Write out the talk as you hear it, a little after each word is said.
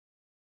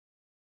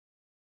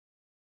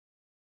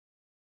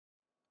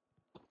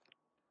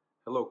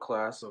Hello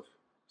class of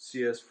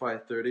CS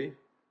 530.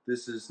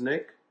 This is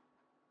Nick.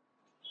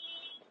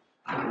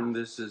 And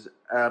this is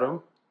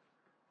Adam.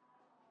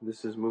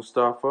 This is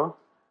Mustafa.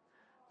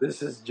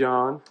 This is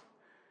John.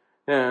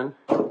 And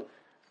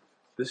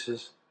this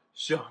is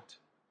Shant.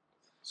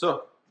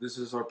 So, this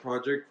is our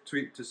project,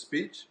 Tweet to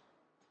Speech.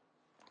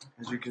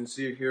 As you can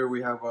see here,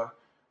 we have a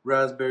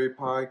Raspberry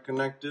Pi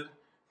connected,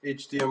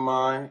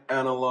 HDMI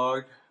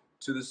analog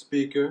to the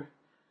speaker,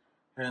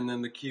 and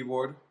then the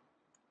keyboard.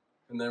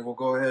 And then we'll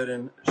go ahead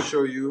and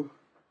show you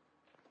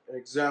an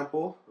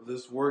example of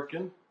this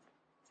working.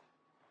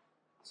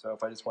 So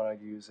if I just want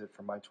to use it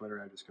from my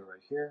Twitter, I just go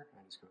right here.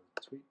 I just go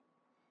to tweet.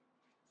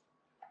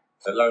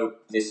 Hello,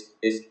 this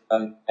is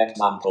an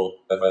example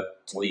of a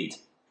tweet.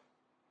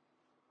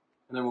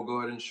 And then we'll go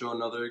ahead and show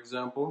another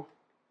example.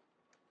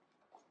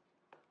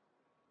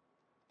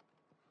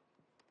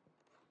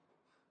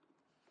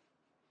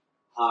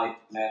 Hi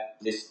there,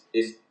 this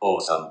is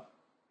awesome.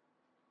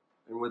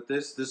 And with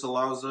this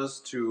allows us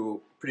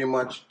to pretty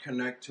much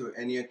connect to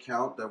any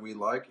account that we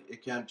like.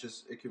 It can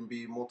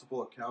be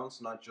multiple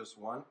accounts, not just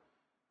one.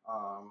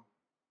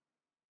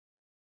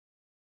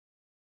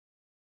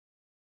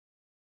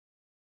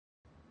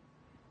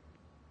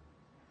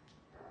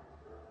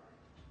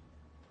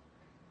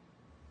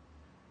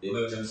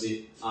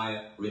 Emergency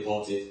fire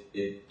reported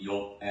in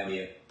your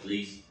area.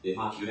 Please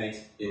evacuate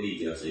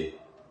immediately.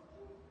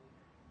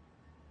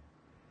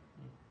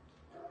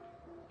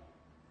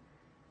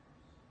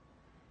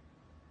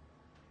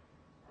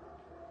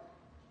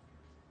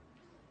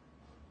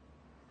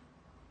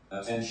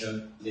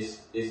 Attention,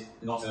 this is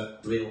not a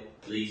drill.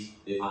 Please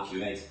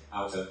evacuate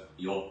out of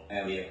your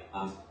area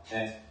and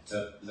head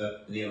to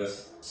the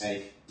nearest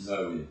safe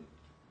zone.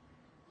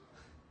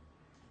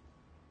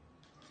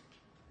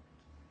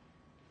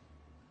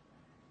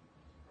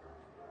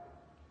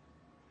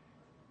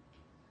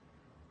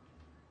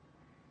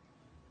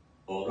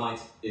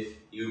 Alright, if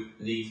you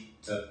need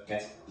to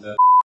get the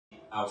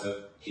out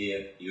of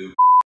here,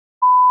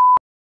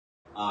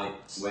 I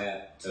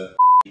swear to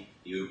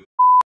you.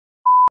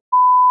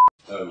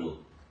 Hole.